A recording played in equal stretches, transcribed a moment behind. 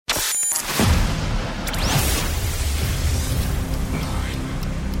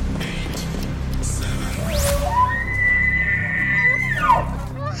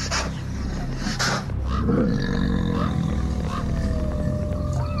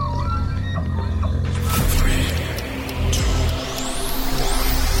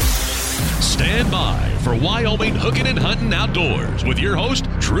by for Wyoming Hookin Huntin Outdoors with your host,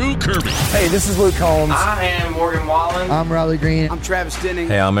 Drew Kirby. Hey, this is Luke Holmes. I am Morgan Wallen. I'm Riley Green. I'm Travis Denning.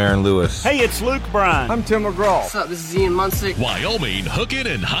 Hey, I'm Aaron Lewis. Hey, it's Luke Bryan. I'm Tim McGraw. What's up? This is Ian Munsick. Wyoming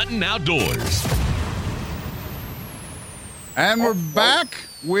Hookin Huntin Outdoors. And we're back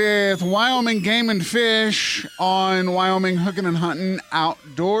with Wyoming Game and Fish on Wyoming Hookin Huntin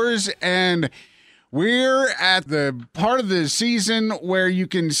Outdoors. And we're at the part of the season where you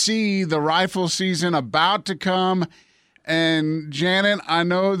can see the rifle season about to come. And Janet, I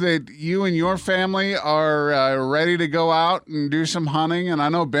know that you and your family are ready to go out and do some hunting. And I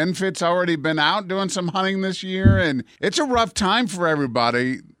know Benfit's already been out doing some hunting this year. And it's a rough time for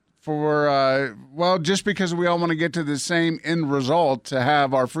everybody just because we all want to get to the same end result to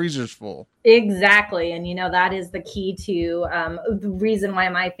have our freezers full. Exactly. And, that is the key to the reason why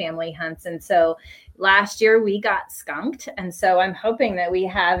my family hunts. And so last year we got skunked. And so I'm hoping that we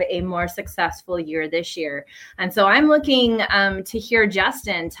have a more successful year this year. And so I'm looking to hear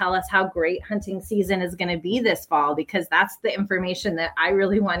Justin tell us how great hunting season is going to be this fall, because that's the information that I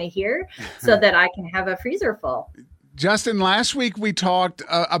really want to hear so that I can have a freezer full. Justin, last week we talked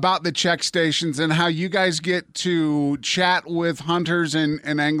about the check stations and how you guys get to chat with hunters and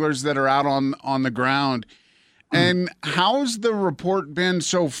anglers that are out on the ground. And how's the report been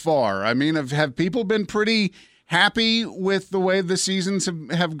so far? I mean, have people been pretty happy with the way the seasons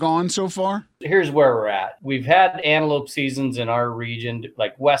have gone so far? Here's where we're at. We've had antelope seasons in our region,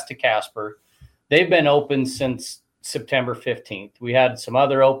 like west of Casper. They've been open since September 15th. We had some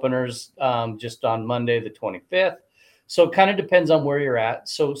other openers just on Monday, the 25th. So it kind of depends on where you're at.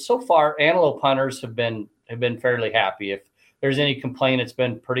 So far, antelope hunters have been fairly happy. If there's any complaint, it's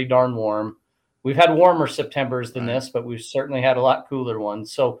been pretty darn warm. We've had warmer Septembers than this, but we've certainly had a lot cooler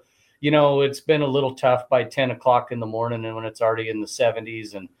ones. So, it's been a little tough by 10 o'clock in the morning and when it's already in the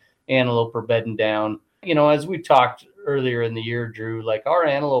 70s and antelope are bedding down. As we talked earlier in the year, Drew, like our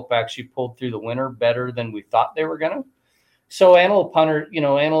antelope actually pulled through the winter better than we thought they were going to. So antelope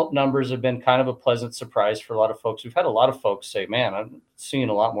numbers have been kind of a pleasant surprise for a lot of folks. We've had a lot of folks say, man, I'm seeing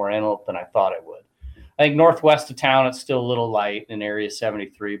a lot more antelope than I thought I would. I think northwest of town, it's still a little light in area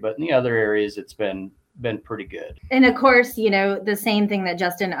 73, but in the other areas, it's been pretty good. And of course, the same thing that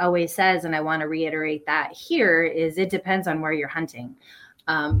Justin always says, and I want to reiterate that here, is it depends on where you're hunting.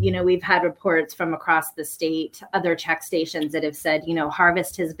 We've had reports from across the state, other check stations that have said,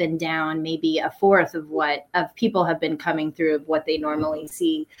 harvest has been down maybe a fourth of people have been coming through of what they normally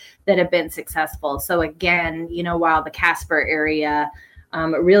see that have been successful. So again, while the Casper area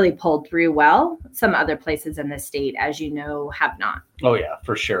really pulled through well, some other places in the state, as have not. Oh yeah,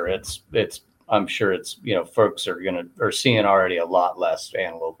 for sure. I'm sure it's, folks are seeing already a lot less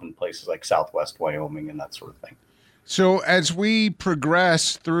antelope in places like Southwest Wyoming and that sort of thing. So as we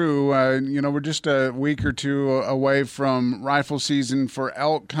progress through, we're just a week or two away from rifle season for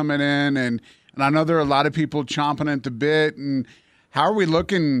elk coming in, and I know there are a lot of people chomping at the bit. And how are we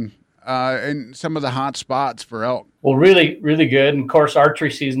looking in some of the hot spots for elk? Well, really, really good. And of course,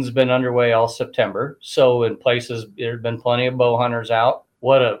 archery season's been underway all September. So in places, there have been plenty of bow hunters out.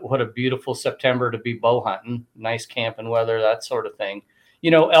 What a beautiful September to be bow hunting. Nice camping weather, that sort of thing.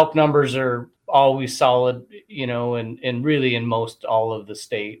 Elk numbers are always solid, and really in most all of the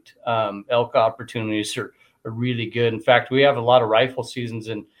state. Elk opportunities are really good. In fact, we have a lot of rifle seasons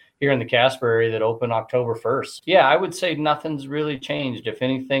here in the Casper area that open October 1st. Yeah, I would say nothing's really changed. If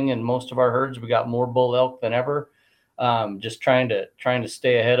anything, in most of our herds, we got more bull elk than ever. Just trying to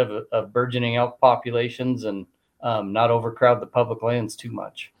stay ahead of burgeoning elk populations and not overcrowd the public lands too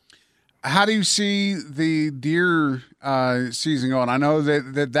much. How do you see the deer season going? I know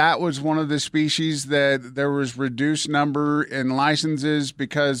that was one of the species that there was reduced number in licenses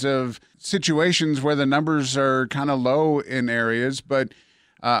because of situations where the numbers are kind of low in areas. But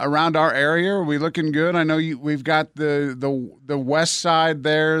around our area, are we looking good? I know we've got the west side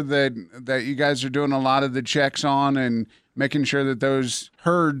there that you guys are doing a lot of the checks on and making sure that those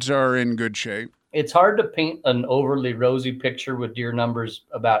herds are in good shape. It's hard to paint an overly rosy picture with deer numbers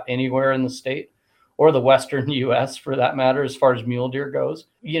about anywhere in the state or the western U.S. for that matter, as far as mule deer goes.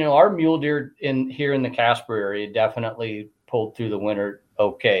 Our mule deer here in the Casper area definitely pulled through the winter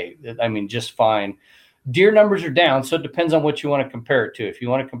okay. I mean, just fine. Deer numbers are down, so it depends on what you want to compare it to. If you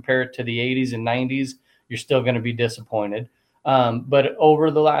want to compare it to the 80s and 90s, you're still going to be disappointed. But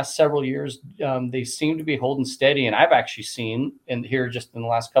over the last several years, they seem to be holding steady. And I've actually seen, and here just in the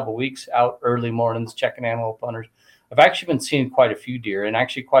last couple of weeks, out early mornings checking antelope hunters, I've actually been seeing quite a few deer and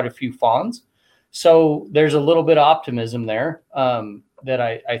actually quite a few fawns. So there's a little bit of optimism there that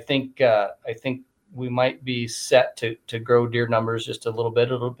I think we might be set to grow deer numbers just a little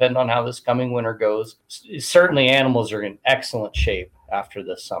bit. It'll depend on how this coming winter goes. Certainly animals are in excellent shape after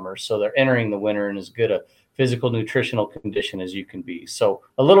this summer. So they're entering the winter in as good a physical nutritional condition as you can be. So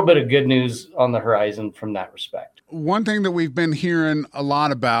a little bit of good news on the horizon from that respect. One thing that we've been hearing a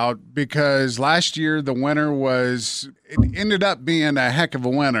lot about, because last year the winter it ended up being a heck of a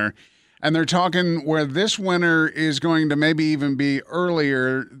winter. And they're talking where this winter is going to maybe even be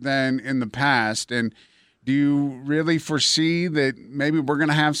earlier than in the past. And do you really foresee that maybe we're going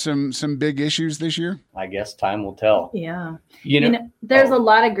to have some big issues this year? I guess time will tell. Yeah. You know there's a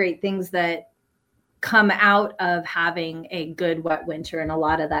lot of great things that come out of having a good wet winter. And a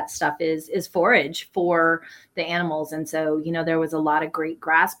lot of that stuff is forage for the animals. And so, there was a lot of great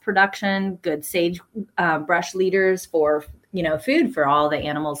grass production, good sage brush leaders for food for all the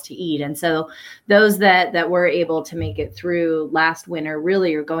animals to eat. And so those that were able to make it through last winter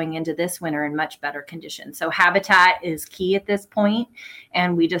really are going into this winter in much better condition. So habitat is key at this point.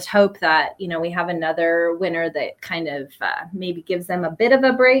 And we just hope that, we have another winter that kind of maybe gives them a bit of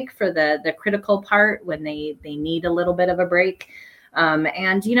a break for the critical part when they need a little bit of a break.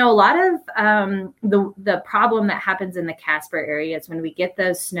 And, a lot of the problem that happens in the Casper area is when we get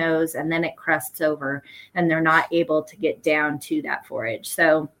those snows and then it crusts over and they're not able to get down to that forage.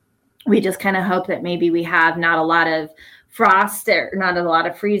 So we just kind of hope that maybe we have not a lot of frost or not a lot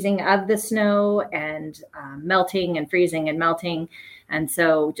of freezing of the snow and melting and freezing and melting. And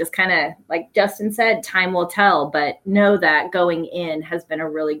so just kind of like Justin said, time will tell, but know that going in has been a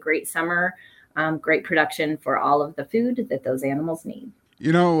really great summer. Great production for all of the food that those animals need.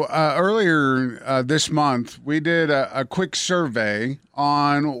 Earlier this month, we did a quick survey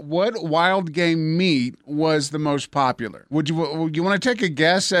on what wild game meat was the most popular. Would you want to take a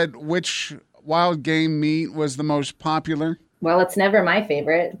guess at which wild game meat was the most popular? Well, it's never my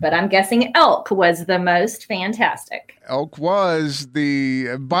favorite, but I'm guessing elk was the most fantastic. Elk was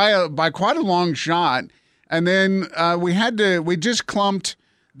by quite a long shot. And then we just clumped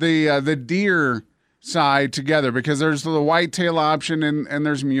the deer side together because there's the whitetail option and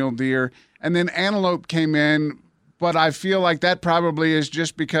there's mule deer, and then antelope came in, but I feel like that probably is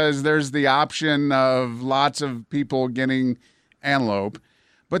just because there's the option of lots of people getting antelope.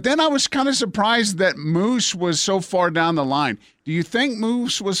 But then I was kind of surprised that moose was so far down the line. Do you think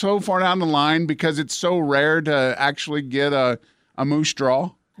moose was so far down the line because it's so rare to actually get a moose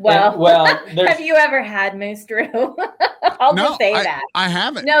draw? Well, have you ever had moose, Drew? I'll just say that. I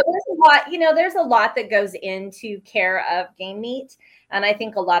haven't. No, there's a lot, there's a lot that goes into care of game meat. And I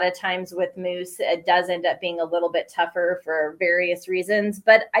think a lot of times with moose, it does end up being a little bit tougher for various reasons.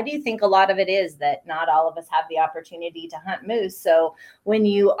 But I do think a lot of it is that not all of us have the opportunity to hunt moose. So when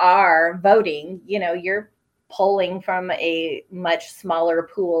you are voting, you're pulling from a much smaller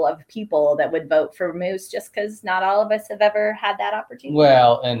pool of people that would vote for moose just because not all of us have ever had that opportunity.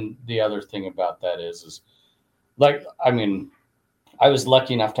 Well, and the other thing about that is I was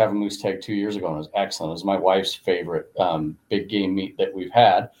lucky enough to have a moose tag 2 years ago, and it was excellent. It was my wife's favorite big game meat that we've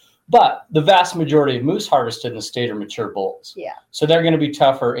had. But the vast majority of moose harvested in the state are mature bulls. Yeah. So they're going to be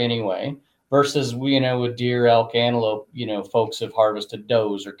tougher anyway. Versus, with deer, elk, antelope, folks have harvested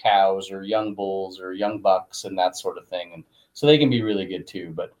does or cows or young bulls or young bucks and that sort of thing. And so they can be really good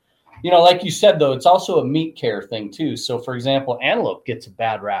too. But, like you said, though, it's also a meat care thing too. So, for example, antelope gets a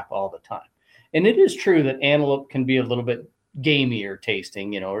bad rap all the time. And it is true that antelope can be a little bit gamier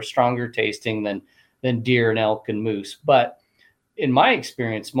tasting, or stronger tasting than deer and elk and moose. But in my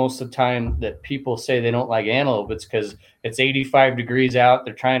experience, most of the time that people say they don't like antelope, it's because it's 85 degrees out.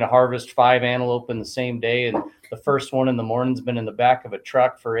 They're trying to harvest 5 antelope in the same day. And the first one in the morning's been in the back of a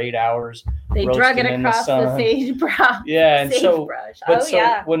truck for 8 hours. They drug it across the sagebrush. Yeah. And sagebrush.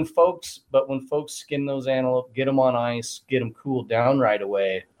 When folks skin those antelope, get them on ice, get them cooled down right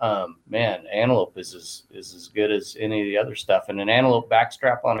away. Antelope is as good as any of the other stuff. And an antelope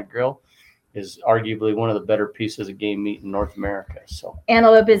backstrap on a grill is arguably one of the better pieces of game meat in North America. So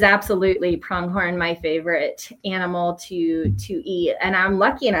antelope is absolutely pronghorn, my favorite animal to eat. And I'm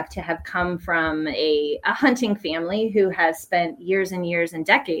lucky enough to have come from a hunting family who has spent years and years and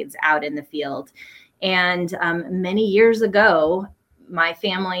decades out in the field. And many years ago, my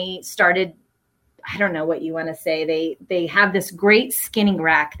family started, I don't know what you want to say. They have this great skinning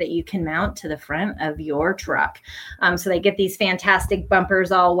rack that you can mount to the front of your truck. So they get these fantastic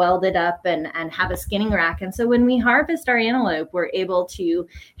bumpers all welded up and have a skinning rack. And so when we harvest our antelope, we're able to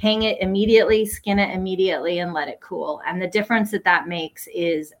hang it immediately, skin it immediately, and let it cool. And the difference that makes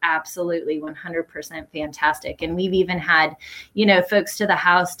is absolutely 100% fantastic. And we've even had, folks to the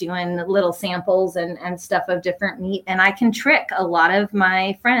house doing little samples and stuff of different meat. And I can trick a lot of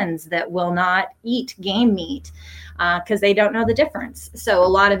my friends that will not eat eat game meat because they don't know the difference. So a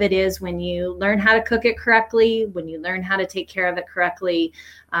lot of it is when you learn how to cook it correctly, when you learn how to take care of it correctly,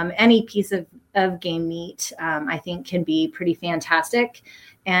 any piece of game meat, I think can be pretty fantastic.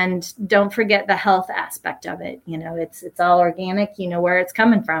 And don't forget the health aspect of it. You know, it's all organic, you know where it's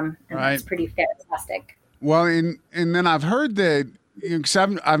coming from. And right. It's pretty fantastic. Well, and then I've heard that, because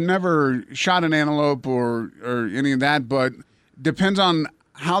I've never shot an antelope or any of that, but depends on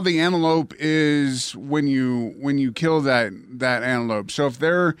how the antelope is when you kill that antelope. So if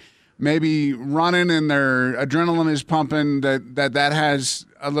they're maybe running and their adrenaline is pumping, that has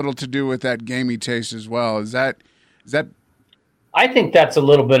a little to do with that gamey taste as well. Is that? I think that's a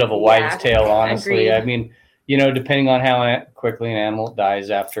little bit of a wives' tale, honestly. Agreed. I mean, you know, depending on how quickly an animal dies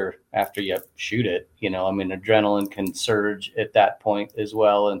after you shoot it, you know, I mean, adrenaline can surge at that point as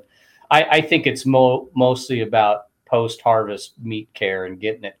well. And I think it's mostly about post-harvest meat care and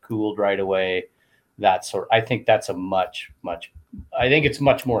getting it cooled right away. I think that's I think it's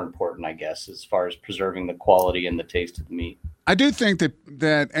much more important, I guess, as far as preserving the quality and the taste of the meat. I do think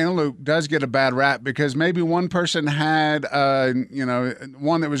that antelope does get a bad rap because maybe one person had,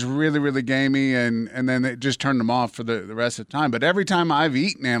 one that was really, really gamey and then it just turned them off for the rest of the time. But every time I've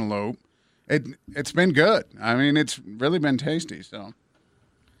eaten antelope, it's been good. I mean, it's really been tasty. So,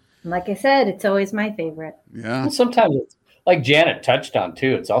 like I said, it's always my favorite. Yeah. Well, sometimes it's like Janet touched on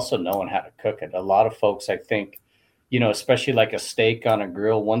too. It's also knowing how to cook it. A lot of folks, I think, you know, especially like a steak on a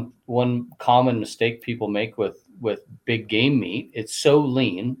grill, one common mistake people make with big game meat, it's so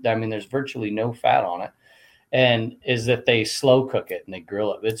lean. I mean, there's virtually no fat on it, and is that they slow cook it and they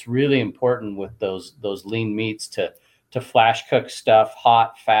grill it. It's really important with those lean meats to flash cook stuff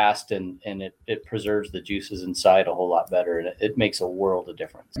hot, fast, and it preserves the juices inside a whole lot better, and it makes a world of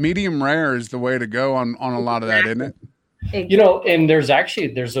difference. Medium rare is the way to go on a lot of that, isn't it? You know, and there's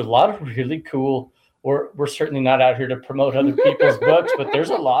a lot of really cool. We're certainly not out here to promote other people's books, but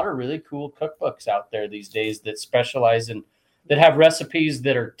there's a lot of really cool cookbooks out there these days that specialize in, that have recipes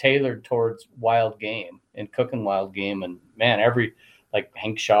that are tailored towards wild game and cooking wild game. And man, like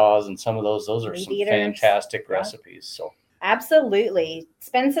Hank Shaw's and some of those are some fantastic recipes. So absolutely.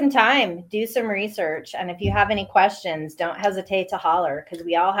 Spend some time, do some research. And if you have any questions, don't hesitate to holler, because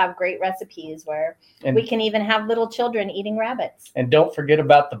we all have great recipes where we can even have little children eating rabbits. And don't forget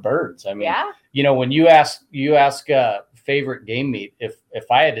about the birds. I mean, you know, when you ask favorite game meat,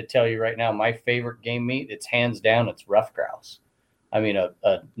 if I had to tell you right now, my favorite game meat, it's hands down, it's ruffed grouse. I mean, a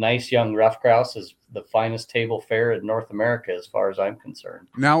nice young ruffed grouse is the finest table fare in North America, as far as I'm concerned.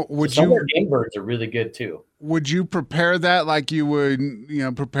 Now, some of the game birds are really good too. Would you prepare that like you would,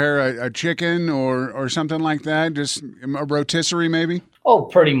 prepare a chicken or something like that? Just a rotisserie, maybe? Oh,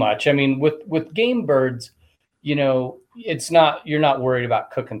 pretty much. I mean, with game birds, you know, you're not worried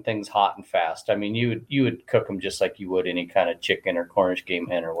about cooking things hot and fast. I mean, you would cook them just like you would any kind of chicken or Cornish game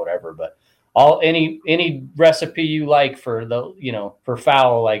hen or whatever, but any recipe you like for for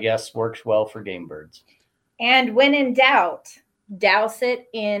fowl, I guess, works well for game birds. And when in doubt, douse it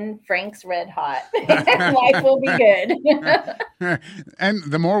in Frank's Red Hot. Life will be good. And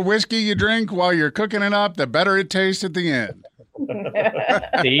the more whiskey you drink while you're cooking it up, the better it tastes at the end.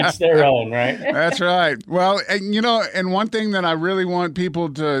 To each their own, right? That's right. Well, and one thing that I really want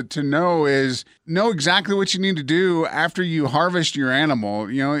people to know is know exactly what you need to do after you harvest your animal.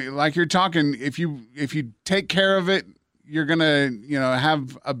 You know, like you're talking, if you take care of it, you're going to,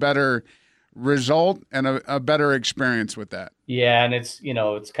 have a better result and a better experience with that. Yeah. And it's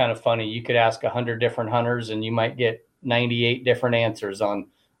kind of funny. You could ask 100 different hunters and you might get 98 different answers on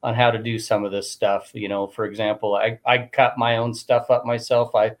how to do some of this stuff. You know, for example, I cut my own stuff up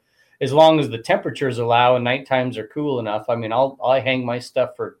myself. As long as the temperatures allow and night times are cool enough, I mean, I hang my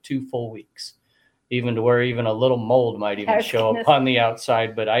stuff for 2 full weeks, even to where even a little mold might even show up on the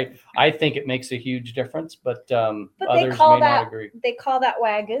outside. But I think it makes a huge difference, but others may not agree. They call that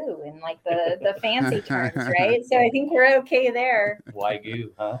Wagyu in like the fancy terms, right? So I think we're okay there.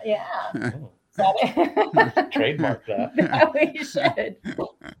 Wagyu, huh? Yeah. Trademark that. No, we should.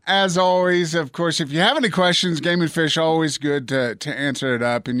 As always, of course, if you have any questions, Game and Fish always good to answer it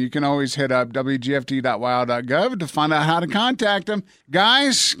up, and you can always hit up wgft.wow.gov to find out how to contact them.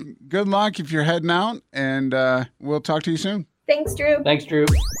 Guys, good luck if you're heading out, and we'll talk to you soon. Thanks, Drew. Thanks, Drew.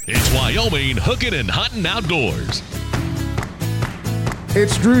 It's Wyoming Hookin' and Huntin' Outdoors.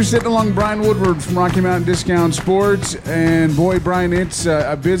 It's Drew sitting along Brian Woodward from Rocky Mountain Discount Sports. And boy, Brian, it's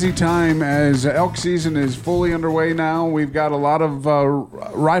a busy time as elk season is fully underway now. We've got a lot of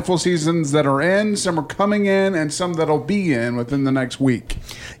rifle seasons that are in, some are coming in, and some that'll be in within the next week.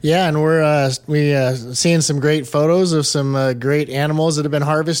 Yeah, and we're seeing some great photos of some great animals that have been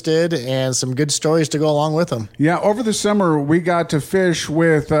harvested and some good stories to go along with them. Yeah, over the summer, we got to fish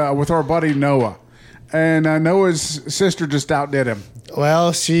with our buddy Noah. And Noah's sister just outdid him.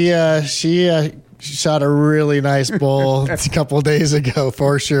 Well, she shot a really nice bull a couple of days ago,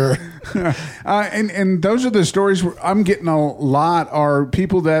 for sure. And those are the stories I'm getting a lot are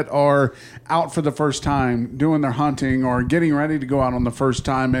people that are out for the first time doing their hunting or getting ready to go out on the first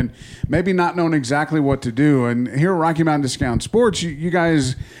time and maybe not knowing exactly what to do. And here at Rocky Mountain Discount Sports, you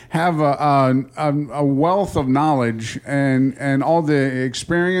guys have a wealth of knowledge and all the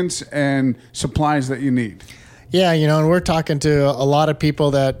experience and supplies that you need. Yeah, and we're talking to a lot of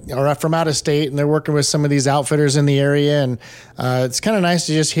people that are from out of state, and they're working with some of these outfitters in the area, and it's kind of nice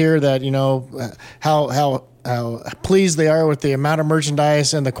to just hear that, how pleased they are with the amount of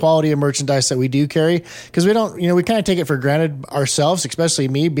merchandise and the quality of merchandise that we do carry, because we don't, we kind of take it for granted ourselves, especially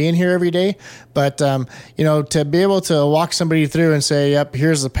me being here every day. But, to be able to walk somebody through and say, yep,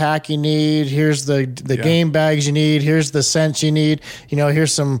 here's the pack you need, here's the game bags you need, here's the scents you need,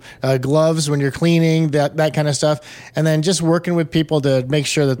 here's some gloves when you're cleaning, that kind of stuff. And then just working with people to make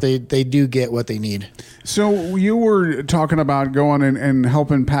sure that they do get what they need. So you were talking about going and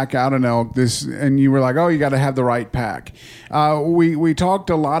helping pack out an elk, and you were like, oh, you got to have the right pack. We talked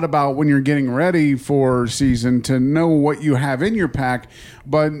a lot about when you're getting ready for season to know what you have in your pack,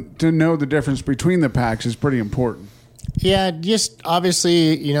 but to know the difference between the packs is pretty important. Yeah, just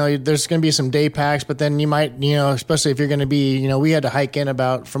obviously, there's going to be some day packs, but then you might, especially if you're going to be, we had to hike in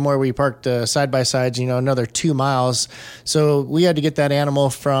about from where we parked side-by-sides, another 2 miles. So we had to get that animal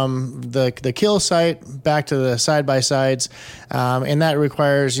from the kill site back to the side-by-sides. And that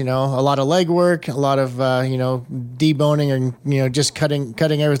requires, a lot of leg work, a lot of, deboning and, just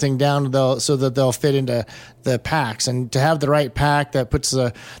cutting everything down so that they'll fit into the packs. And to have the right pack that puts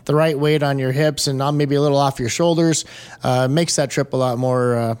the right weight on your hips and maybe a little off your shoulders, makes that trip a lot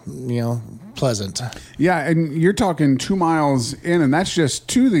more, pleasant. Yeah, and you're talking 2 miles in, and that's just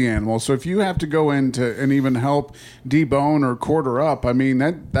to the animal. So if you have to go in and even help debone or quarter up, I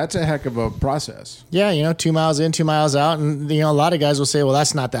mean, that's a heck of a process. Yeah, 2 miles in, 2 miles out, and a lot of guys will say, well,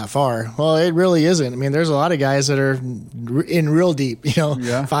 that's not that far. Well, it really isn't. I mean, there's a lot of guys that are in real deep,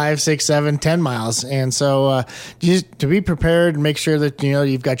 5, 6, 7, 10 miles. And so just to be prepared and make sure that,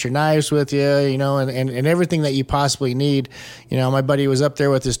 you've got your knives with you, and everything that you possibly need. My buddy was up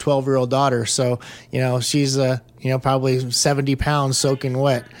there with his 12-year-old daughter. So, she's, probably 70 pounds soaking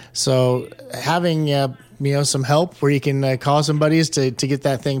wet. So having, some help where you can call some buddies to get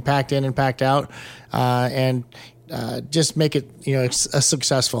that thing packed in and packed out, and just make it, it's a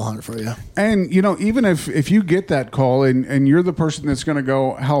successful hunt for you. And, even if you get that call and you're the person that's going to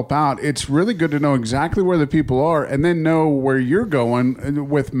go help out, it's really good to know exactly where the people are and then know where you're going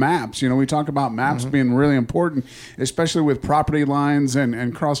with maps. We talk about maps being really important, especially with property lines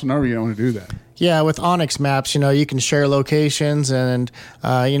and crossing over. You don't want to do that. Yeah, with Onyx Maps, you can share locations, and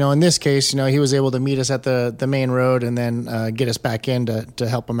in this case, he was able to meet us at the main road and then get us back in to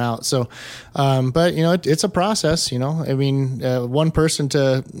help him out. So, but it's a process. I mean, one person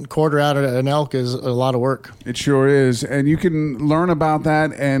to quarter out an elk is a lot of work. It sure is, and you can learn about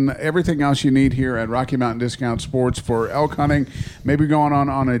that and everything else you need here at Rocky Mountain Discount Sports for elk hunting. Maybe going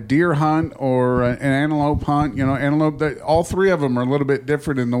on a deer hunt or an antelope hunt. Antelope. All three of them are a little bit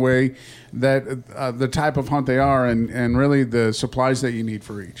different in the way that the type of hunt they are and really the supplies that you need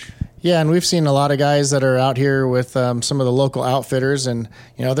for each. Yeah, and we've seen a lot of guys that are out here with some of the local outfitters, and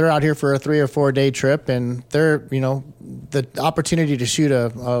they're out here for a 3 or 4 day trip, and they're the opportunity to shoot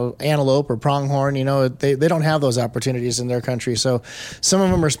a antelope or pronghorn. They don't have those opportunities in their country, so some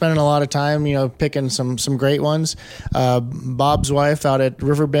of them are spending a lot of time picking some great ones. Bob's wife out at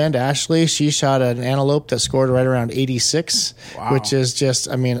Riverbend, Ashley, she shot an antelope that scored right around 86, wow. Which is just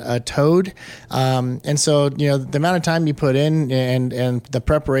a toad. And so the amount of time you put in and the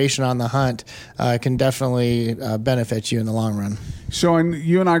preparation on the hunt can definitely benefit you in the long run. So, and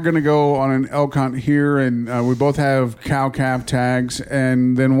you and I are going to go on an elk hunt here, and we both have cow-calf tags,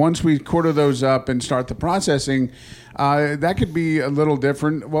 and then once we quarter those up and start the processing, that could be a little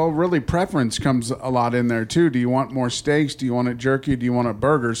different. Well, really, preference comes a lot in there, too. Do you want more steaks? Do you want it jerky? Do you want a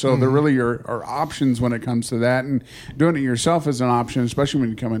burger? So there really are options when it comes to that, and doing it yourself is an option, especially when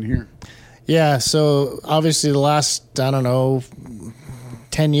you come in here. Yeah, so obviously the last,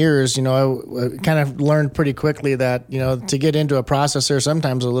 10 years, I kind of learned pretty quickly that, to get into a processor,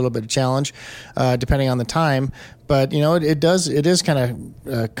 sometimes a little bit of challenge, depending on the time. But, it is kind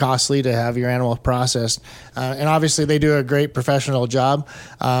of costly to have your animal processed. And obviously they do a great professional job.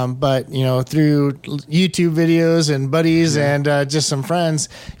 But, through YouTube videos and buddies and just some friends,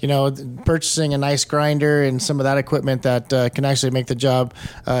 purchasing a nice grinder and some of that equipment that can actually make the job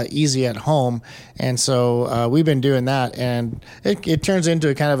easy at home. And so we've been doing that. And it turns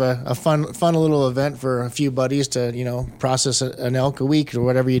into kind of a fun little event for a few buddies to, process an elk a week or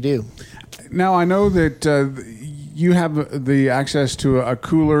whatever you do. Now, I know that you have the access to a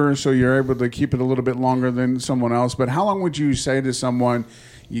cooler, so you're able to keep it a little bit longer than someone else. But how long would you say to someone,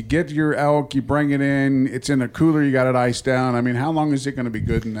 you get your elk, you bring it in, it's in a cooler, you got it iced down? I mean, how long is it going to be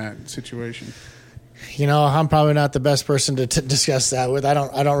good in that situation? I'm probably not the best person to discuss that with. I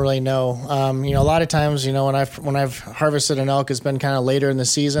don't really know. A lot of times, when I've harvested an elk, it's been kind of later in the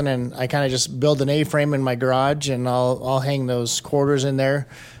season, and I kind of just build an A-frame in my garage, and I'll hang those quarters in there.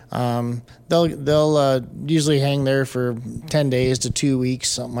 They'll usually hang there for 10 days to 2 weeks,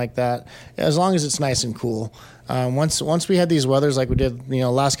 something like that, as long as it's nice and cool. Once we had these weathers like we did,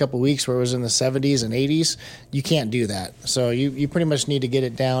 last couple of weeks where it was in the 70s and 80s, you can't do that. So you pretty much need to get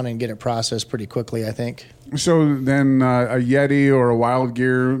it down and get it processed pretty quickly, I think. So then a Yeti or a Wild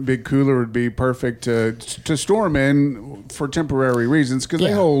Gear big cooler would be perfect to store them in for temporary reasons, because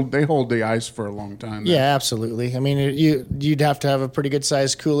they hold the ice for a long time. Yeah, absolutely. I mean, you'd have to have a pretty good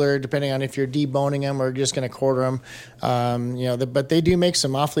sized cooler, depending on if you're deboning them or just going to quarter them. But they do make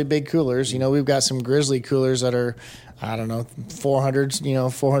some awfully big coolers. We've got some Grizzly coolers that are,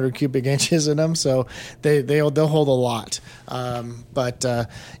 400 cubic inches in them. So they'll hold a lot.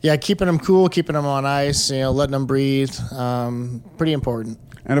 Keeping them cool, keeping them on ice, letting them breathe, pretty important.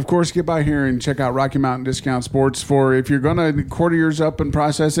 And, of course, get by here and check out Rocky Mountain Discount Sports for if you're going to quarter yours up and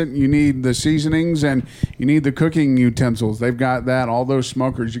process it, you need the seasonings and you need the cooking utensils. They've got that, all those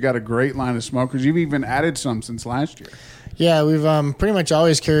smokers. You got a great line of smokers. You've even added some since last year. Yeah, we've pretty much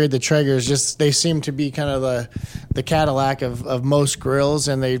always carried the Traegers. Just they seem to be kind of the Cadillac of most grills,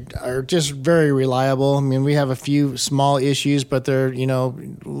 and they are just very reliable. I mean, we have a few small issues, but they're easily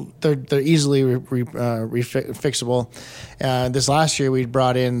fixable. This last year, we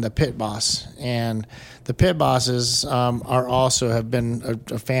brought in the Pit Boss, and the Pit Bosses have been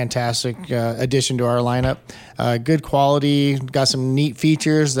a fantastic addition to our lineup. Good quality, got some neat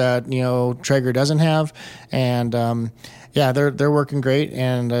features that Traeger doesn't have, and they're working great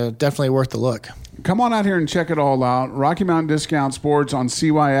and definitely worth the look. Come on out here and check it all out. Rocky Mountain Discount Sports on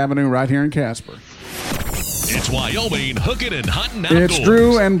CY Avenue right here in Casper. It's Wyoming Hookin Huntin Outdoors. It's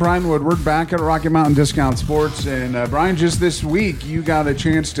Drew and Brian Woodward back at Rocky Mountain Discount Sports. And Brian, just this week, you got a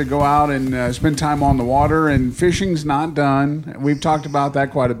chance to go out and spend time on the water, and fishing's not done. We've talked about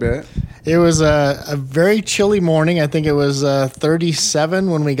that quite a bit. It was a very chilly morning. I think it was 37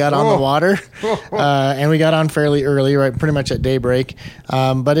 when we got on the water, and we got on fairly early, right, pretty much at daybreak.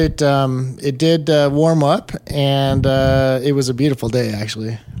 But it did warm up, and it was a beautiful day,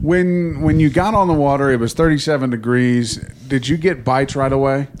 actually. When you got on the water, it was 37 degrees. Did you get bites right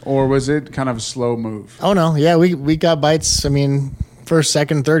away, or was it kind of a slow move? Oh no, yeah, we got bites. I mean, first,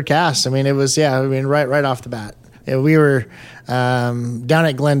 second, third cast. I mean, it was right off the bat. Yeah, we were down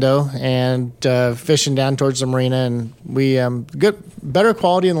at Glendo and fishing down towards the marina, and we better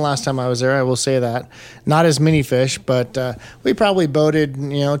quality than the last time I was there, I will say that. Not as many fish, but we probably boated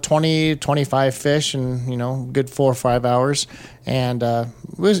 20, 25 fish in good 4 or 5 hours, and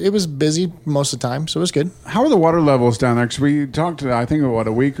it was busy most of the time, so it was good. How are the water levels down there? Because we talked I think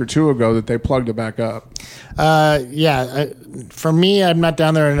a week or two ago that they plugged it back up. For me, I'm not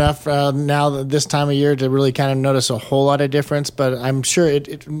down there enough now this time of year to really kind of notice a whole lot of difference, but I'm sure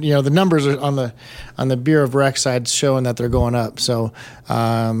the numbers are on the Bureau of Rec side showing that they're going up. So,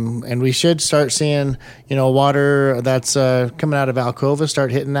 and we should start seeing water that's coming out of Alcova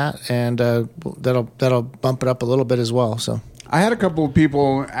start hitting that, and that'll bump it up a little bit as well. So. I had a couple of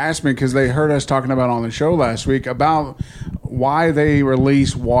people ask me, because they heard us talking about on the show last week, about why they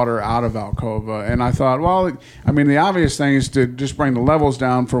release water out of Alcova. And I thought, well, I mean, the obvious thing is to just bring the levels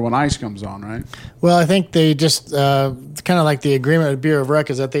down for when ice comes on, right? Well, I think they just kind of like the agreement with Bureau of Rec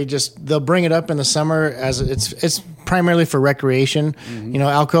is that they'll bring it up in the summer as it's primarily for recreation. Mm-hmm.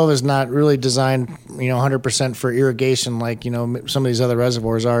 Alcova is not really designed 100% for irrigation like some of these other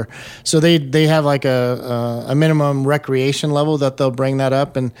reservoirs are. So they have like a minimum recreation level that they'll bring that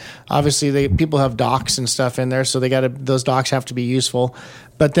up, and obviously people have docks and stuff in there, so those docks have to be useful.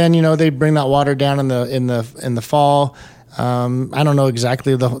 But then they bring that water down in the fall. I don't know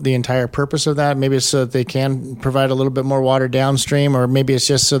exactly the entire purpose of that. Maybe it's so that they can provide a little bit more water downstream, or maybe it's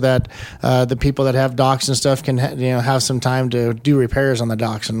just so that the people that have docks and stuff can have some time to do repairs on the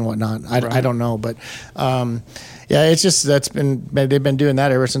docks and whatnot. I don't know, but yeah, it's just they've been doing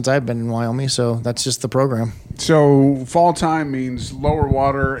that ever since I've been in Wyoming, so that's just the program. So fall time means lower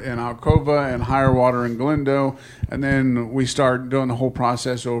water in Alcova and higher water in Glendo, and then we start doing the whole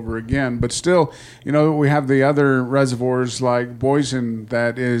process over again. But still, we have the other reservoirs like Boysen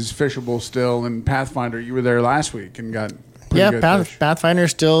that is fishable still, and Pathfinder. You were there last week and got pretty good fish.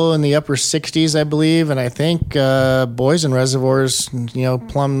 Pathfinder's still in the upper 60s, I believe, and I think Boysen reservoirs,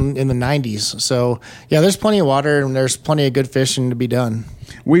 plumb in the 90s. So yeah, there's plenty of water and there's plenty of good fishing to be done.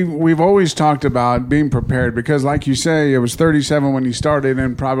 We've always talked about being prepared because, like you say, it was 37 when you started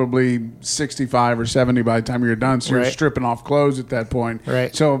and probably 65 or 70 by the time you're done. So you're stripping off clothes at that point.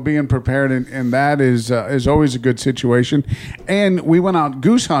 Right. So being prepared and that is always a good situation. And we went out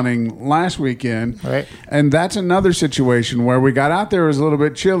goose hunting last weekend. Right. And that's another situation where we got out there, it was a little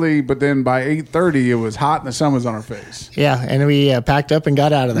bit chilly, but then by 8:30 it was hot and the sun was on our face. Yeah, and we packed up and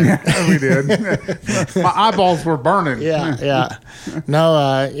got out of there. Yeah, we did. My eyeballs were burning. Yeah. No.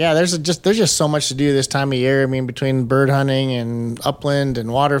 There's just so much to do this time of year. I mean, between bird hunting and upland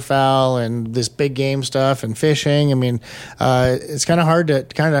and waterfowl and this big game stuff and fishing. I mean, it's kind of hard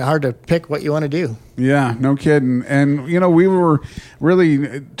to pick what you want to do. Yeah, no kidding. And we were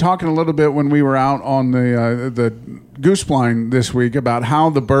really talking a little bit when we were out on the goose blind this week about how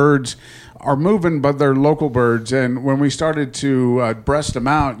the birds are moving, but they're local birds. And when we started to breast them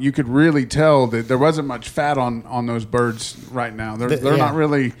out, you could really tell that there wasn't much fat on those birds right now. They're not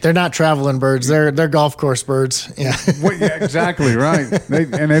really. They're not traveling birds. They're golf course birds. Yeah. Yeah, exactly right.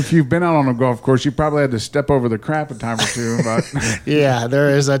 And if you've been out on a golf course, you probably had to step over the crap a time or two. But yeah, there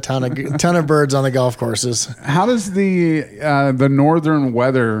is a ton of birds on the golf courses. How does the northern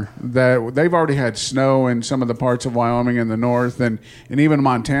weather that they've already had snow in some of the parts of Wyoming in the north and even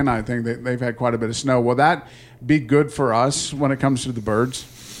Montana? I think they've had quite a bit of snow. Will that be good for us when it comes to the birds?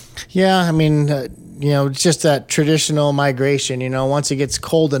 Yeah, I mean, it's just that traditional migration. Once it gets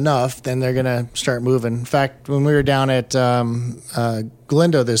cold enough, then they're going to start moving. In fact, when we were down at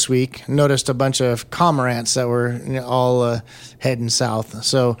Glendo this week, noticed a bunch of cormorants that were all heading south.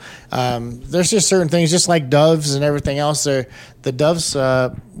 So there's just certain things, just like doves and everything else. The doves,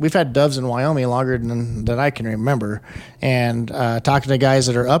 we've had doves in Wyoming longer than I can remember. And talking to guys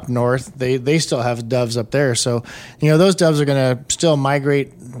that are up north, they still have doves up there. So, those doves are going to still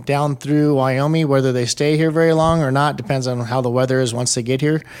migrate down through Wyoming. Whether they stay here very long or not depends on how the weather is once they get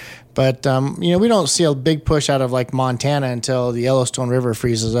here. But, we don't see a big push out of like Montana until the Yellowstone River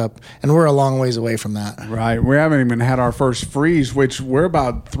freezes up. And we're a long ways away from that. Right. We haven't even had our first freeze, which we're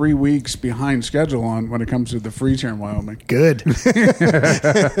about 3 weeks behind schedule on when it comes to the freeze here in Wyoming. Good.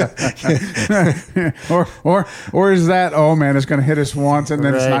 or is that, oh man, it's going to hit us once and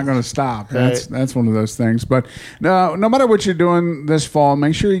then it's not going to stop. That's one of those things. But no matter what you're doing this fall,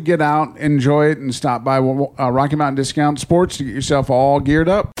 make sure you get out, enjoy it, and stop by Rocky Mountain Discount Sports to get yourself all geared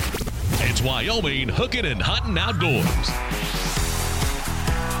up. It's Wyoming Hookin and Huntin Outdoors.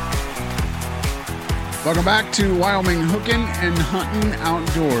 Welcome back to Wyoming Hookin and Huntin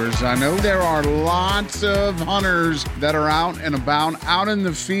Outdoors. I know there are lots of hunters that are out and about, out in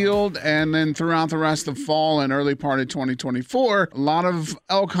the field, and then throughout the rest of fall and early part of 2024. A lot of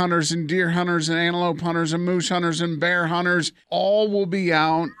elk hunters and deer hunters and antelope hunters and moose hunters and bear hunters all will be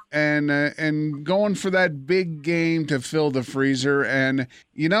out and going for that big game to fill the freezer. And,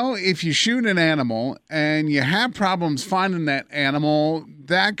 if you shoot an animal and you have problems finding that animal,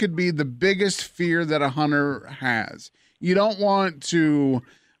 that could be the biggest fear that a hunter has. You don't want to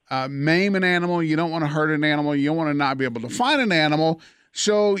maim an animal. You don't want to hurt an animal. You don't want to not be able to find an animal.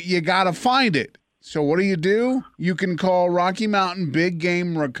 So you got to find it. So what do? You can call Rocky Mountain Big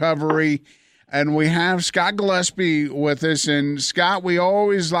Game Recovery. And we have Scott Gillespie with us. And Scott, we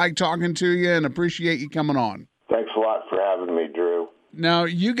always like talking to you and appreciate you coming on. Thanks a lot for having me, Drew. Now,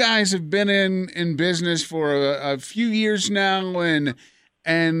 you guys have been in business for a few years now, and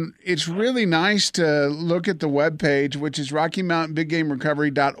it's really nice to look at the webpage, which is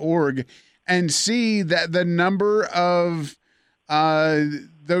RockyMountainBigGameRecovery.org, and see that the number of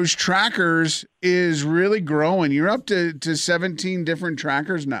those trackers is really growing. You're up to 17 different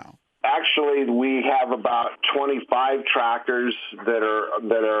trackers now. Actually, we have about 25 trackers that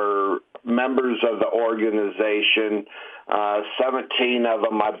are members of the organization. 17 of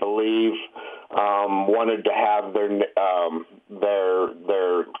them, I believe, wanted to have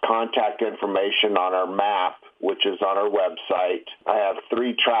their contact information on our map, which is on our website. I have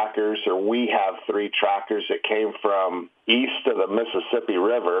we have three trackers that came from east of the Mississippi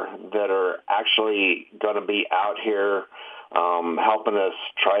River that are actually going to be out here helping us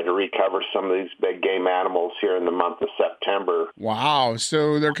try to recover some of these big game animals here in the month of September. Wow.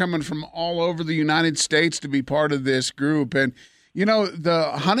 So they're coming from all over the United States to be part of this group. And, you know,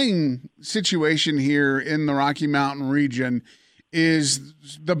 the hunting situation here in the Rocky Mountain region is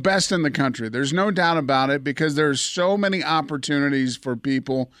the best in the country. There's no doubt about it, because there's so many opportunities for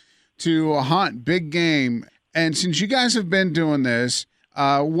people to hunt big game. And since you guys have been doing this,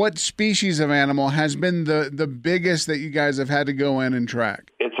 what species of animal has been the biggest that you guys have had to go in and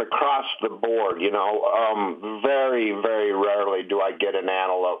track? It's across the board, you know. Very, very rarely do I get an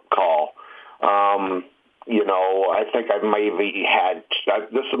antelope call. You know, I think I maybe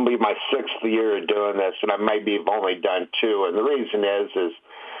this will be my 6th year of doing this, and I maybe have only done 2. And the reason is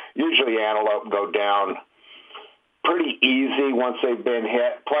usually antelope go down pretty easy once they've been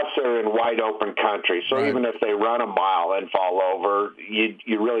hit. Plus, they're in wide open country, so even if they run a mile and fall over,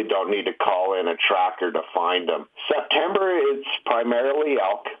 you really don't need to call in a tracker to find them. September, it's primarily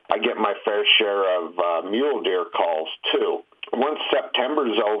elk. I get my fair share of mule deer calls too. Once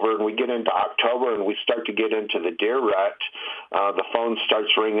September's over and we get into October and we start to get into the deer rut, the phone starts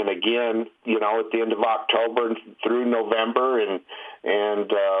ringing again, you know, at the end of October and through November. And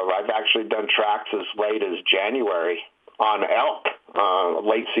I've actually done tracks as late as January on elk,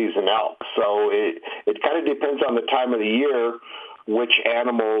 late season elk. So it kind of depends on the time of the year which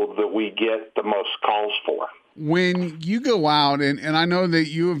animal that we get the most calls for. When you go out, and I know that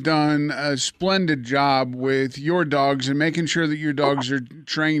you have done a splendid job with your dogs and making sure that your dogs are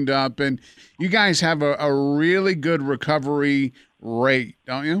trained up, and you guys have a really good recovery rate,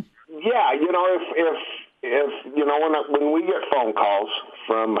 don't you? Yeah, you know, if you know, when we get phone calls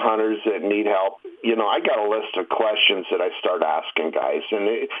from hunters that need help, you know, I got a list of questions that I start asking guys, and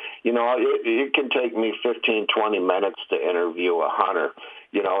it can take me 15, 20 minutes to interview a hunter,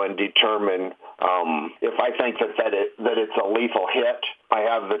 you know, and determine if I think that it's a lethal hit. I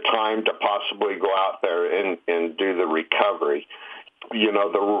have the time to possibly go out there and do the recovery. You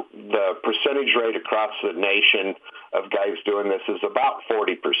know, the percentage rate across the nation of guys doing this is about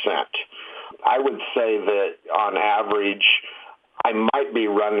 40%. I would say that on average, I might be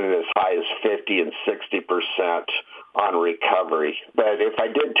running as high as 50 and 60% on recovery. But if I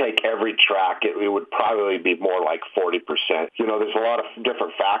did take every track, it would probably be more like 40%. You know, there's a lot of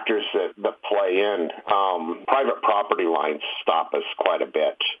different factors that play in. Private property lines stop us quite a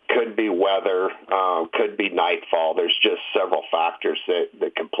bit. Could be weather, could be nightfall. There's just several factors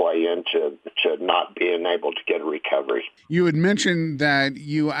that can play into not being able to get a recovery. You had mentioned that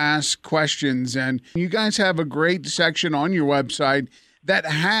you ask questions, and you guys have a great section on your website that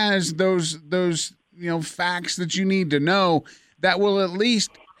has those facts that you need to know that will at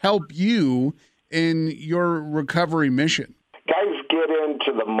least help you in your recovery mission. Guys get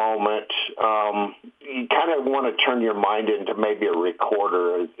into the moment. You kind of want to turn your mind into maybe a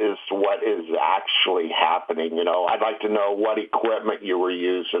recorder as to what is actually happening. You know, I'd like to know what equipment you were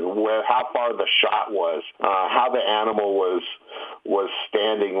using, how far the shot was, how the animal was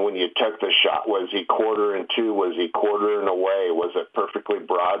standing when you took the shot. Was he quartering to? Was he quartering away? Was it perfectly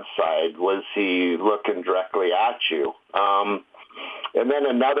broadside? Was he looking directly at you? And then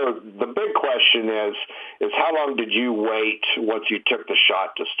the big question is how long did you wait once you took the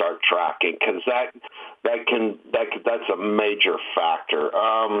shot to start tracking? Because that's a major factor.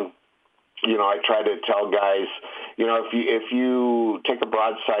 You know, I try to tell guys, you know, if you take a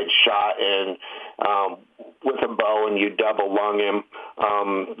broadside shot and with a bow and you double lung him,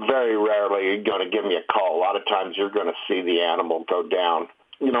 very rarely you're going to give me a call. A lot of times you're going to see the animal go down.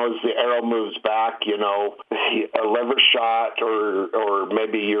 You know, as the arrow moves back, you know, a liver shot or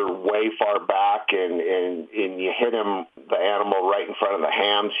maybe you're way far back and you hit the animal right in front of the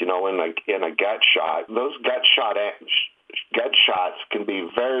hams, you know, in a gut shot. Those gut shots can be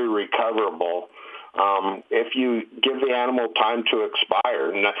very recoverable if you give the animal time to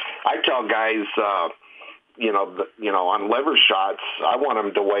expire. And I tell guys, on liver shots, I want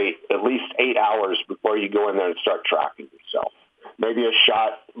them to wait at least 8 hours before you go in there and start tracking yourself. Maybe a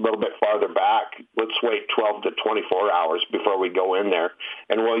shot a little bit farther back, let's wait 12 to 24 hours before we go in there.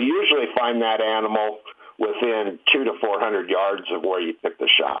 And we'll usually find that animal within 200 to 400 yards of where you took the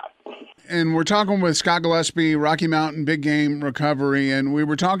shot. And we're talking with Scott Gillespie, Rocky Mountain Big Game Recovery, and we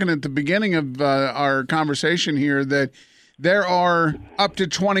were talking at the beginning of our conversation here that there are up to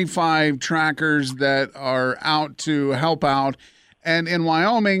 25 trackers that are out to help out. And in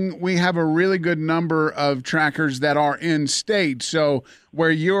Wyoming, we have a really good number of trackers that are in state. So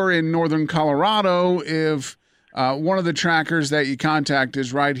where you're in northern Colorado, if one of the trackers that you contact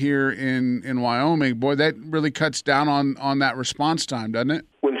is right here in Wyoming, boy, that really cuts down on that response time, doesn't it?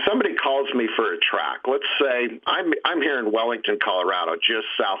 When somebody calls me for a track, let's say I'm here in Wellington, Colorado, just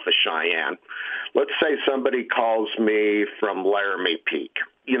south of Cheyenne. Let's say somebody calls me from Laramie Peak.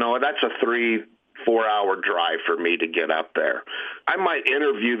 You know, that's a 3-4-hour drive for me to get up there. I might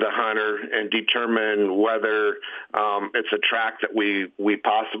interview the hunter and determine whether it's a track that we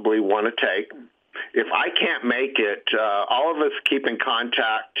possibly want to take. If I can't make it, all of us keep in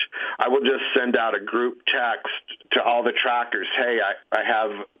contact. I will just send out a group text to all the trackers. Hey, I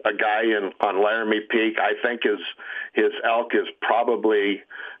have a guy on Laramie Peak. I think his elk is probably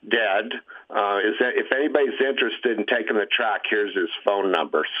dead. If anybody's interested in taking the track, here's his phone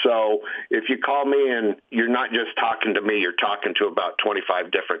number. So if you call me and you're not just talking to me, you're talking to about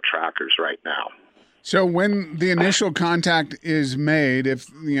 25 different trackers right now. So when the initial contact is made, if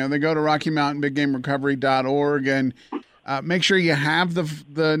they go to RockyMountainBigGameRecovery.org and make sure you have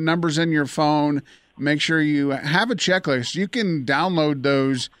the numbers in your phone, make sure you have a checklist. You can download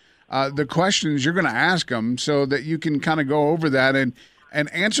those, the questions you're going to ask them, so that you can kind of go over that and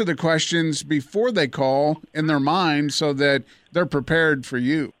answer the questions before they call in their mind, so that they're prepared for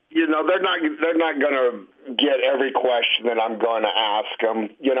you. You know, they're not going to get every question that I'm going to ask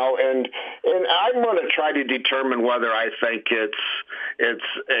them, and I'm going to try to determine whether I think it's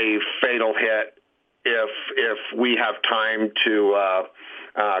a fatal hit if we have time to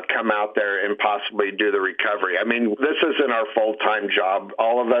come out there and possibly do the recovery. I mean, this isn't our full-time job.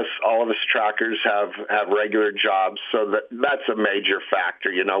 All of us trackers have regular jobs, so that's a major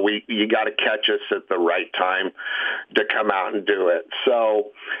factor. You got to catch us at the right time to come out and do it.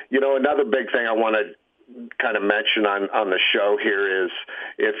 So, another big thing I want to kind of mention on the show here is,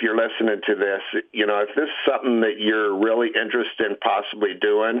 if you're listening to this, if this is something that you're really interested in possibly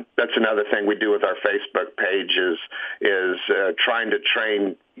doing, that's another thing we do with our Facebook page is trying to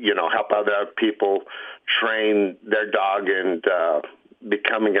train, help other people train their dog and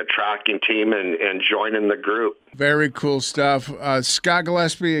becoming a tracking team and joining the group. Very cool stuff. Scott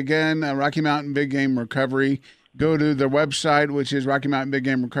Gillespie again, Rocky Mountain Big Game Recovery. Go to their website, which is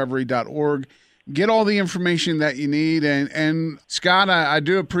RockyMountainBigGameRecovery.org. Get all the information that you need. And Scott, I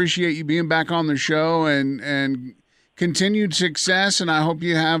do appreciate you being back on the show, and continued success, and I hope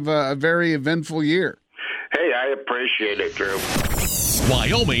you have a very eventful year. Hey, I appreciate it, Drew.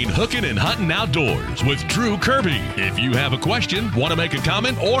 Wyoming Hookin and Huntin Outdoors with Drew Kirby. If you have a question, want to make a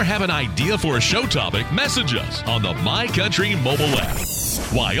comment, or have an idea for a show topic, message us on the My Country mobile app.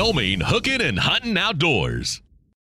 Wyoming Hookin and Huntin Outdoors.